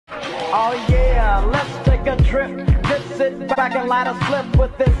Oh yeah, let's take a trip. Just sit back and light a slip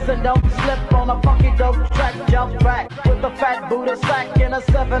with this and don't slip on a funky dope track. Jump back with a fat Buddha sack and a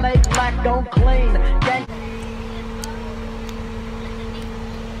 7/8 black on clean. Gang.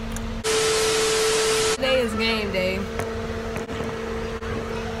 Today is game day.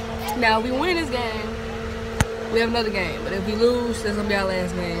 Now if we win this game, we have another game. But if we lose, that's gonna be our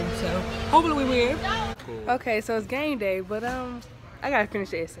last game. So hopefully we win. Okay, so it's game day, but I gotta finish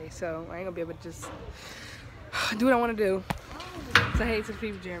the essay, so I ain't gonna be able to just do what I want to do. So hey to the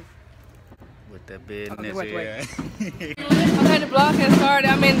people, Jim. With the business here. Okay, the vlog has started.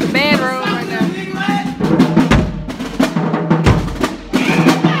 I'm in the bedroom right now.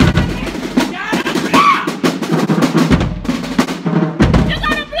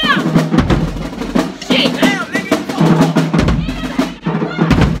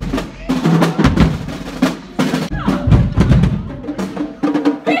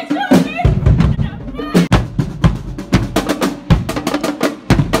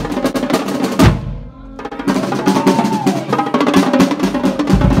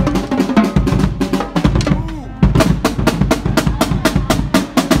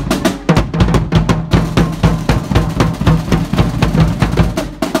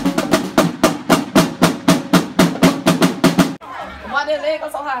 Why that leg go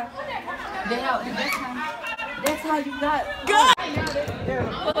so high? That's how you got good.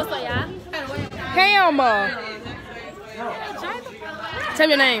 What's up, y'all? Hammer. Tell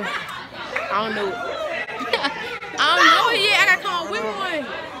me your name. I don't know. I don't know it yet. I gotta come up with one.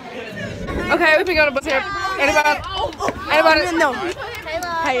 Okay, we can go to the bus here. Anybody? No.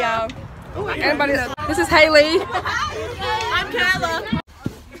 Hey y'all. Anybody? This is Haley. I'm Kyla.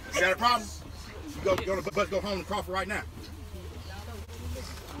 You got a problem? You go to the bus, go home to Crawford right now.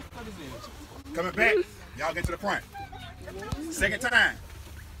 Coming back, y'all get to the front. Second time.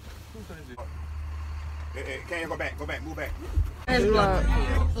 Can't go back, move back. Hey to the vlog.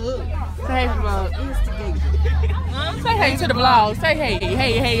 Say hey to the vlog. Say hey to the vlog. Say hey,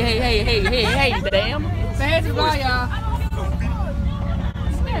 hey, damn. Say hey to the vlog, y'all.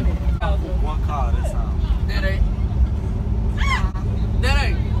 One car, that's all. That ain't.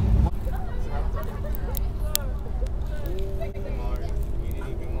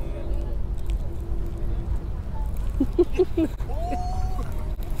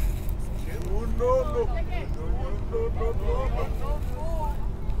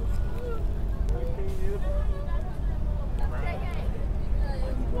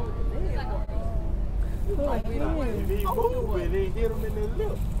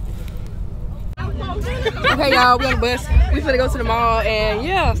 Okay, y'all, we on the bus. We finna go to the mall, and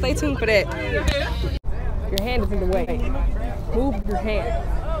yeah, stay tuned for that. Your hand is in the way. Move your hand.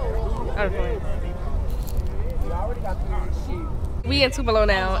 Out of frame. We in Tupelo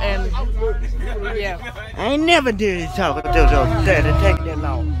now, and yeah. I ain't never did talk to take that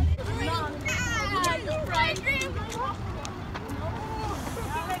long.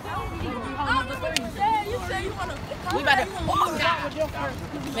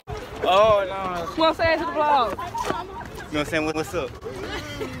 Oh no. Who else say to the vlog? You know what I'm saying? What's up?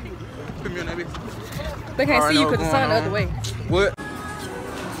 They can't see you because the sun the other way. What?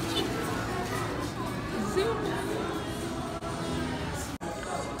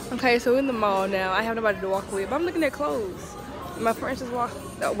 Okay, so we're in the mall now. I have nobody to walk with, but I'm looking at clothes. My friends just walked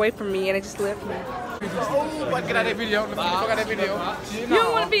away from me and they just left me. Oh, get out that video. Get out that video. You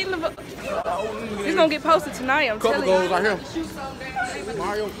don't want to be in the... It's going to get posted tonight, I'm telling you. Couple goals right here.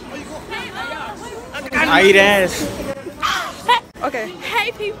 Mario. I eat ass. Okay.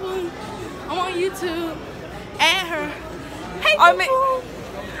 Hey people, I'm on YouTube. Add her. Hey people.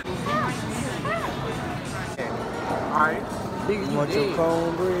 Alright. Want your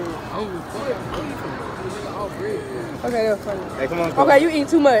cornbread? Okay, that was funny. Hey, come on. Okay, you eat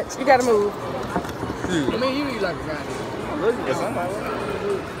too much. You gotta move. I mean, you eat like a goddamn. Look at somebody.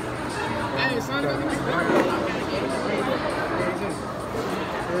 Hey, son.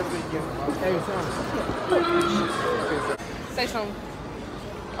 Say something.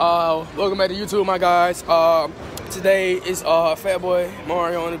 Welcome back to YouTube, my guys. Today is Fat Boy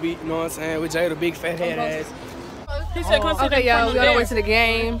Mario on the beat. You know what I'm saying? With Jada, big fat head ass. Okay, y'all, we on the way to the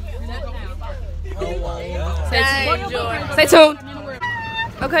game. Stay tuned.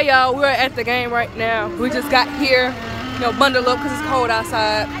 Okay, y'all, we're at the game right now. We just got here, you know, bundle up because it's cold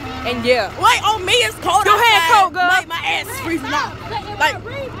outside. And yeah. Wait, on me it's cold Go outside. ahead, cold girl. Like, my ass is freezing out. Like,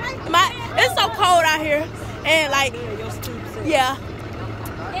 it's so cold out here. And like, yeah.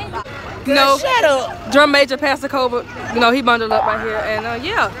 No, shut up. Drum major Pastor Cobra, you know, he bundled up right here. And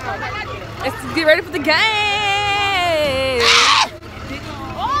yeah, let's get ready for the game.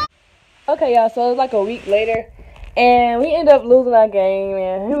 Okay, y'all, so it was like a week later, and we ended up losing our game,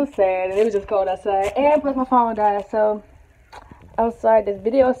 and it was sad, and it was just cold outside, and plus my phone died, so I'm sorry this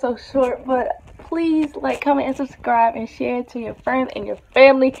video is so short, but please like, comment, and subscribe, and share it to your friends and your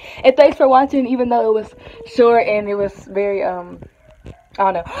family, and thanks for watching, even though it was short, and it was very, I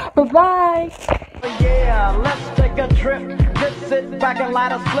don't know, bye-bye! Yeah, let's take a trip. Just sit back and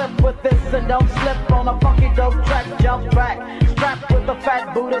light a slip with this and don't slip on a funky dope track. Jump back, strapped with a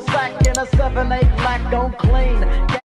fat Buddha sack in a 7/8 black on clean.